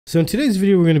So in today's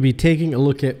video, we're going to be taking a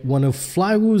look at one of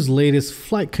Flywoo's latest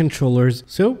flight controllers.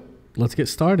 So let's get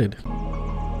started.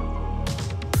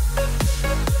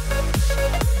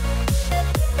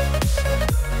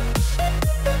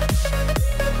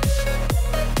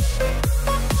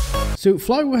 So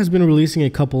Flywoo has been releasing a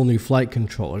couple new flight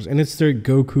controllers, and it's their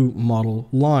Goku model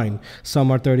line. Some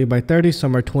are 30x30,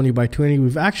 some are 20x20.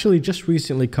 We've actually just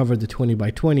recently covered the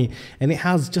 20x20, and it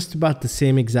has just about the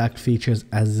same exact features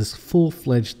as this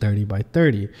full-fledged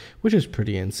 30x30, which is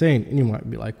pretty insane. And you might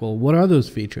be like, well, what are those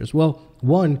features? Well,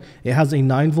 one, it has a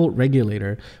 9-volt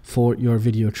regulator for your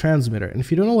video transmitter. And if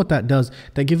you don't know what that does,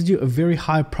 that gives you a very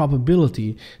high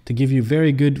probability to give you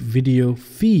very good video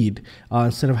feed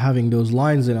instead of having those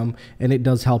lines in them. And it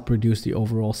does help reduce the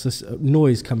overall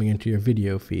noise coming into your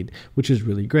video feed, which is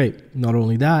really great. Not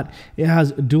only that, it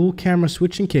has dual camera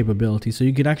switching capability. So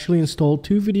you can actually install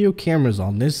 2 video cameras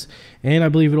on this. And I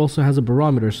believe it also has a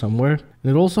barometer somewhere.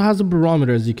 And it also has a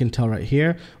barometer, as you can tell right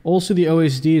here. Also, the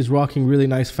OSD is rocking really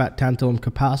nice fat tantalum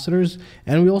capacitors.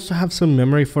 And we also have some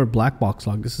memory for black box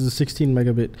log. This is a 16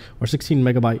 megabit or 16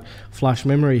 megabyte flash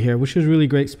memory here, which is really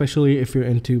great, especially if you're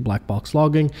into black box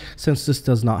logging, since this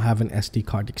does not have an SD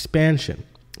card expansion.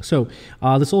 So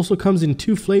this also comes in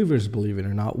 2 flavors, believe it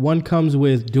or not. One comes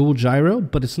with dual gyro,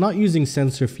 but it's not using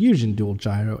sensor fusion dual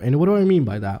gyro. And what do I mean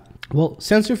by that? Well,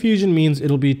 sensor fusion means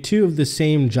it'll be 2 of the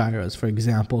same gyros, for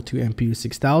example, 2 MPU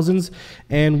 6000s,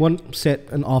 and one set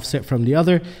an offset from the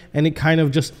other, and it kind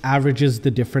of just averages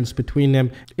the difference between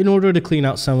them in order to clean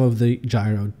out some of the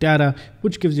gyro data,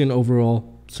 which gives you an overall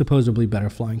supposedly better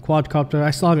flying quadcopter.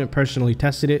 I still haven't personally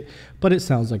tested it, but it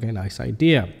sounds like a nice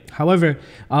idea. However,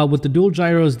 with the dual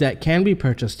gyros that can be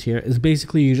purchased here is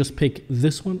basically you just pick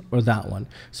this one or that one.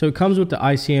 So it comes with the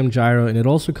ICM gyro, and it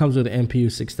also comes with the MPU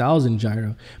 6000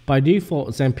 gyro. By default,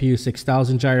 it's MPU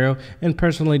 6000 gyro, and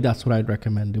personally, that's what I'd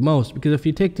recommend the most, because if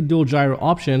you take the dual gyro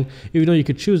option, even though you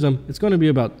could choose them, it's going to be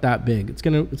about that big. It's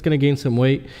gonna gain some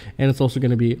weight, and it's also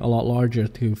going to be a lot larger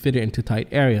to fit it into tight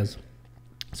areas.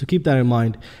 So keep that in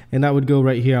mind, and that would go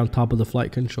right here on top of the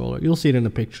flight controller. You'll see it in the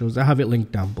pictures. I have it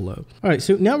linked down below. All right,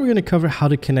 so now we're going to cover how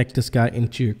to connect this guy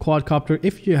into your quadcopter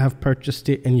if you have purchased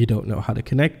it and you don't know how to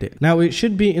connect it. Now, it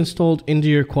should be installed into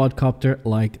your quadcopter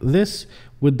like this,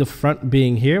 with the front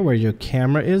being here where your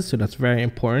camera is. So that's very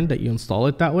important that you install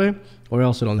it that way, or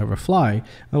else it'll never fly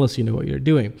unless you know what you're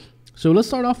doing. So let's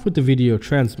start off with the video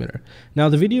transmitter. Now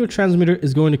the video transmitter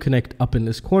is going to connect up in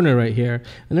this corner right here,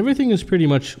 and everything is pretty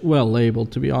much well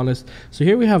labeled, to be honest. So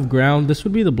here we have ground. This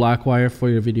would be the black wire for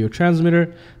your video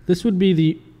transmitter. This would be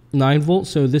the 9-volt.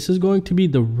 So this is going to be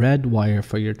the red wire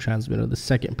for your transmitter, the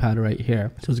second pad right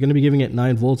here. So it's going to be giving it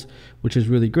 9 volts, which is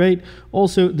really great.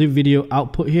 Also, the video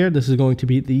output here, this is going to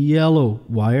be the yellow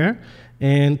wire.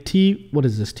 And what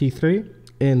is this, T3?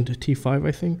 And T5,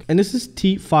 I think. And this is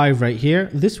T5 right here.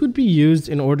 This would be used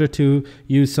in order to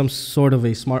use some sort of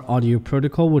a smart audio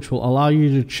protocol, which will allow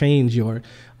you to change your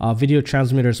video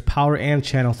transmitter's power and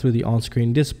channel through the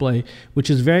on-screen display, which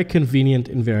is very convenient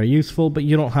and very useful, but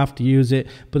you don't have to use it.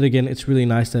 But again, it's really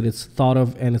nice that it's thought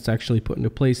of and it's actually put into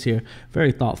place here.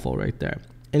 Very thoughtful right there.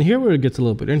 And here where it gets a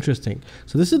little bit interesting.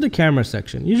 So this is the camera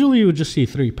section. Usually you would just see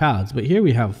 3 pads, but here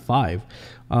we have 5.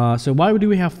 So why do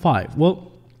we have 5? Well,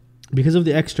 because of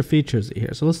the extra features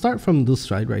here. So let's start from this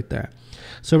side right there.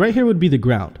 So right here would be the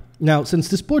ground. Now, since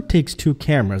this board takes 2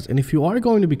 cameras, and if you are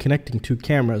going to be connecting 2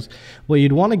 cameras, what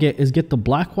you'd want to get the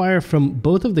black wire from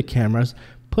both of the cameras,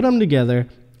 put them together,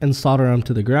 and solder them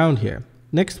to the ground here.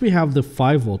 Next, we have the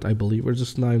 5-volt, I believe, or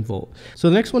just 9-volt. So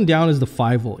the next one down is the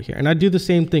 5-volt here. And I'd do the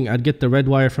same thing. I'd get the red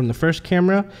wire from the first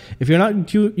camera. If you're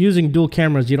not using dual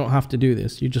cameras, you don't have to do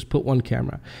this. You just put 1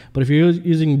 camera. But if you're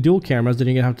using dual cameras, then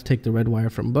you're going to have to take the red wire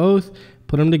from both,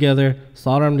 put them together,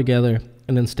 solder them together,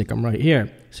 and then stick them right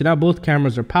here. So now both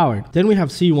cameras are powered. Then we have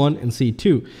C1 and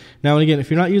C2. Now, and again, if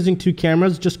you're not using 2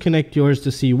 cameras, just connect yours to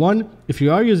C1. If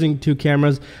you are using 2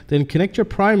 cameras, then connect your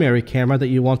primary camera that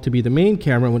you want to be the main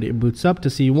camera when it boots up to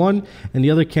C1, and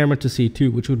the other camera to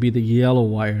C2, which would be the yellow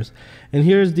wires. And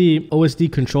here's the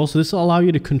OSD control. So this will allow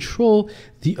you to control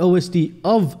the OSD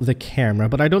of the camera,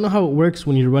 but I don't know how it works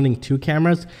when you're running 2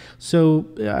 cameras. So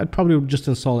I'd probably just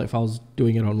install it if I was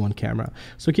doing it on 1 camera.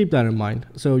 So keep that in mind.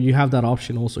 So you have that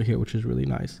option also here, which is really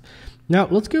nice. Now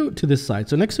let's go to this side.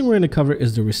 So next thing we're going to cover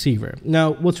is the receiver.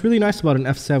 Now what's really nice about an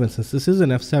F7, since this is an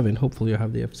F7, hopefully you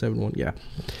have the F7 one, yeah.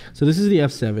 So this is the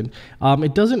F7.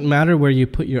 It doesn't matter where you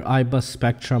put your iBus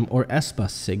Spectrum or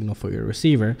S-Bus signal for your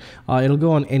receiver. It'll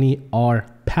go on any R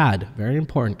pad, very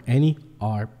important, any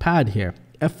R pad here.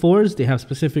 F4s, they have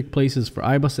specific places for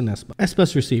iBus and S-Bus.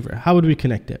 S-Bus receiver, how would we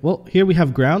connect it? Well, here we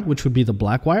have ground, which would be the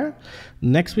black wire.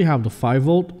 Next we have the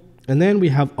 5-volt. And then we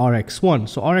have RX1.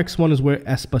 So RX1 is where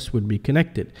S-Bus would be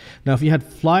connected. Now, if you had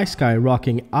FlySky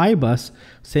rocking I-Bus,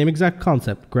 same exact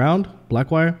concept, ground, black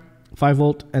wire, 5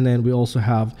 volt, and then we also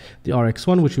have the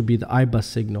RX1, which would be the I-Bus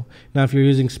signal. Now, if you're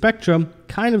using Spectrum,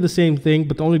 kind of the same thing,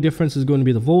 but the only difference is going to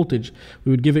be the voltage.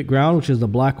 We would give it ground, which is the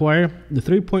black wire, the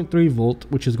 3.3 volt,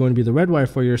 which is going to be the red wire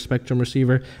for your Spectrum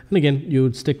receiver, and again, you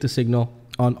would stick the signal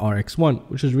on RX1,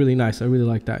 which is really nice. I really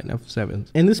like that in F7s.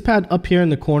 And this pad up here in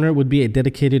the corner would be a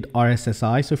dedicated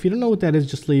RSSI. So if you don't know what that is,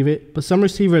 just leave it. But some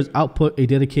receivers output a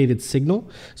dedicated signal,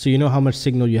 so you know how much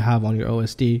signal you have on your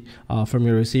OSD from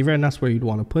your receiver, and that's where you'd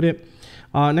want to put it.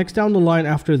 Next down the line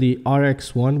after the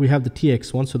RX1, we have the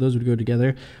TX1, so those would go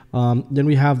together. Then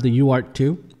we have the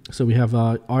UART2. So we have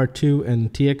R2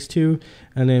 and TX2,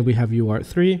 and then we have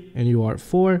UART3 and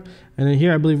UART4. And then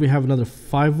here I believe we have another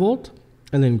 5 volt.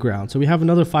 And then ground. So we have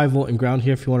another 5 volt and ground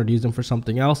here if you wanted to use them for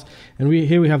something else. And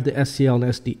here we have the SCL and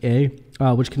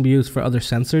SDA, which can be used for other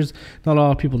sensors. Not a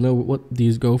lot of people know what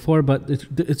these go for, but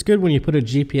it's good when you put a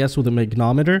GPS with a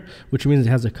magnometer, which means it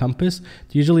has a compass.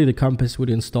 Usually the compass would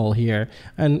install here,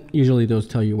 and usually those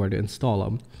tell you where to install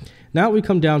them. Now we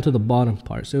come down to the bottom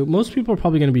part. So most people are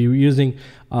probably going to be using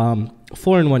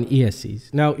 4-in-1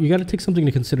 ESCs. Now you got to take something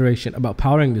into consideration about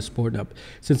powering this board up.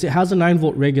 Since it has a 9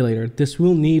 volt regulator, this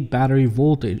will need battery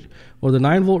voltage, or the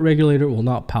 9 volt regulator will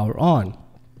not power on,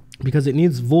 because it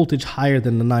needs voltage higher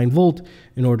than the 9 volt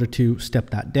in order to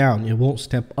step that down. It won't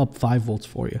step up 5 volts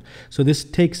for you. So this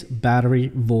takes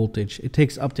battery voltage. It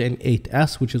takes up to an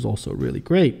 8S, which is also really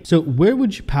great. So where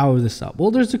would you power this up? Well,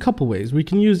 there's a couple ways. We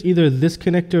can use either this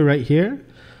connector right here,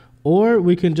 or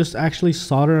we can just actually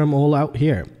solder them all out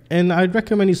here. And I'd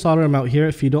recommend you solder them out here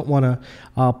if you don't want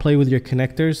to play with your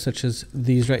connectors, such as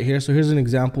these right here. So here's an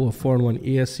example of 4-in-1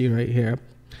 ESC right here.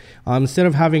 Instead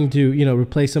of having to,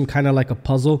 replace them kind of like a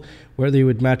puzzle where they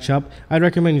would match up, I'd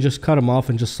recommend you just cut them off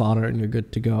and just solder and you're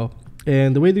good to go.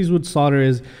 And the way these would solder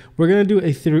is, we're going to do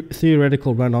a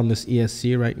theoretical run on this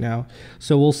ESC right now.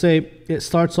 So we'll say it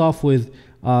starts off with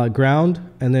ground,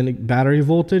 and then battery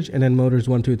voltage, and then motors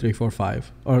 1, 2, 3, 4,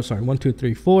 5. Or sorry, 1, 2,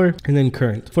 3, 4, and then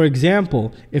current. For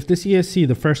example, if this ESC,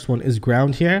 the first one, is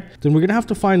ground here, then we're going to have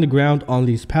to find the ground on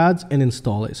these pads and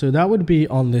install it. So that would be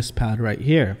on this pad right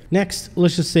here. Next,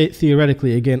 let's just say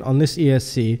theoretically, again, on this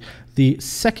ESC, the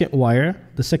second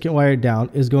wire down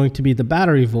is going to be the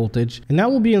battery voltage, and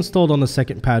that will be installed on the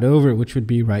second pad over, which would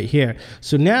be right here.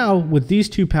 So now with these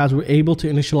two pads, we're able to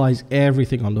initialize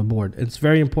everything on the board. It's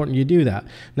very important you do that.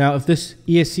 Now, if this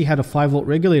ESC had a 5 volt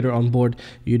regulator on board,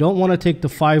 you don't want to take the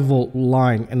 5 volt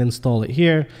line and install it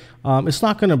here. It's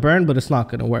not going to burn, but it's not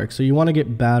going to work. So you want to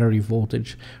get battery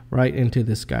voltage right into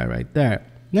this guy right there.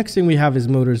 Next thing we have is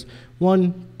motors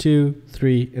 1, 2,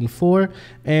 3, and 4.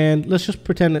 And let's just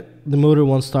pretend that the motor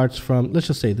 1 starts from, let's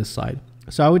just say this side.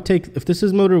 So I would take, if this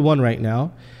is motor 1 right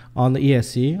now on the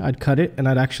ESC, I'd cut it and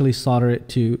I'd actually solder it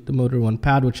to the motor 1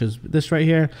 pad, which is this right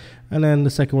here. And then the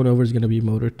second one over is going to be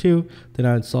motor 2. Then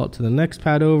I'd install it to the next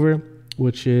pad over,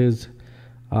 which is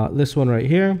this one right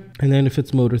here. And then if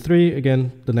it's motor 3,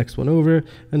 again, the next one over,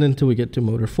 and then until we get to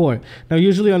motor 4. Now,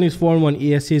 usually on these 4-in-1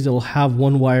 ESCs, it'll have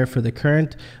one wire for the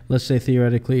current. Let's say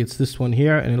theoretically it's this one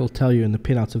here, and it'll tell you in the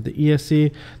pinouts of the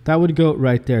ESC. That would go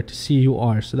right there to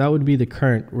CUR. So that would be the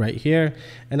current right here.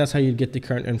 And that's how you'd get the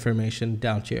current information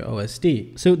down to your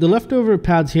OSD. So the leftover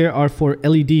pads here are for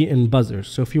LED and buzzers.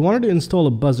 So if you wanted to install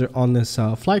a buzzer on this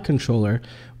flight controller,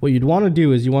 what you'd want to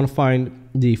do is you want to find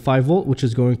the 5 volt, which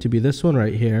is going to be this one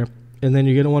right here. And then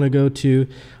you're going to want to go to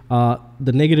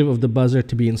the negative of the buzzer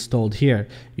to be installed here.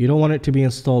 You don't want it to be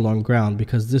installed on ground,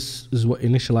 because this is what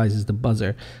initializes the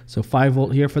buzzer. So 5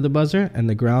 volt here for the buzzer, and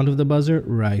the ground of the buzzer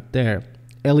right there.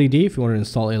 LED, if you want to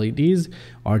install LEDs,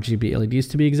 RGB LEDs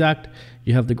to be exact,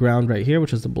 you have the ground right here,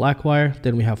 which is the black wire.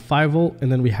 Then we have 5 volt,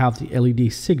 and then we have the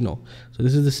LED signal. So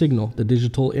this is the signal, the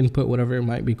digital input, whatever it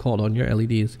might be called on your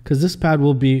LEDs, because this pad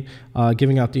will be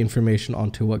giving out the information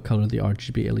onto what color the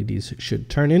RGB LEDs should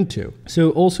turn into. So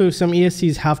also some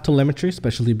ESCs have telemetry,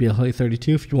 especially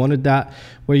BL32. If you wanted that,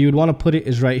 where you would want to put it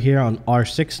is right here on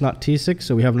R6, not T6.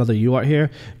 So we have another UART here.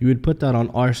 You would put that on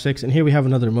R6, and here we have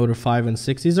another motor 5 and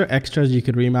 6. These are extras you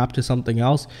could remap to something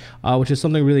else, which is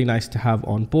something really nice to have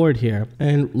on board here.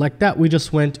 And like that, we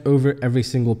just went over every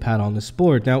single pad on this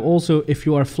board. Now also, if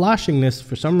you are flashing this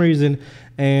for some reason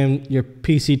and your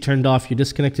PC turned off, you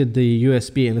disconnected the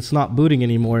USB and it's not booting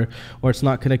anymore, or it's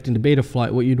not connecting to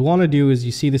Betaflight, what you'd want to do is,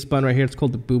 you see this button right here, it's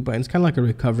called the boot button. It's kind of like a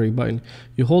recovery button.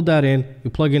 You hold that in, you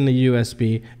plug in the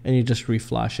USB, and you just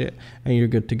reflash it, and you're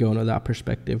good to go into that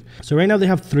perspective. So right now they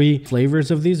have 3 flavors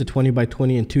of these, a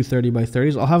 20x20 and 2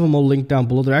 30x30s. I'll have them all linked down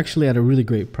below. They're actually at a really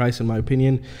great price in my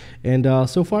opinion, and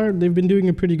so far they've been doing doing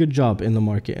a pretty good job in the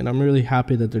market, and I'm really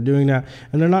happy that they're doing that,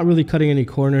 and they're not really cutting any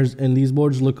corners, and these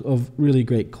boards look of really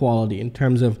great quality in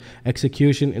terms of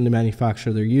execution in the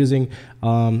manufacturer they're using,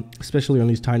 especially on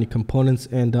these tiny components,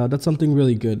 and that's something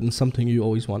really good and something you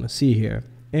always want to see here.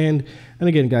 And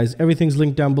again, guys, everything's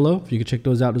linked down below. If you can check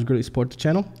those out, it's greatly support the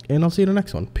channel, and I'll see you in the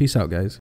next one. Peace out, guys.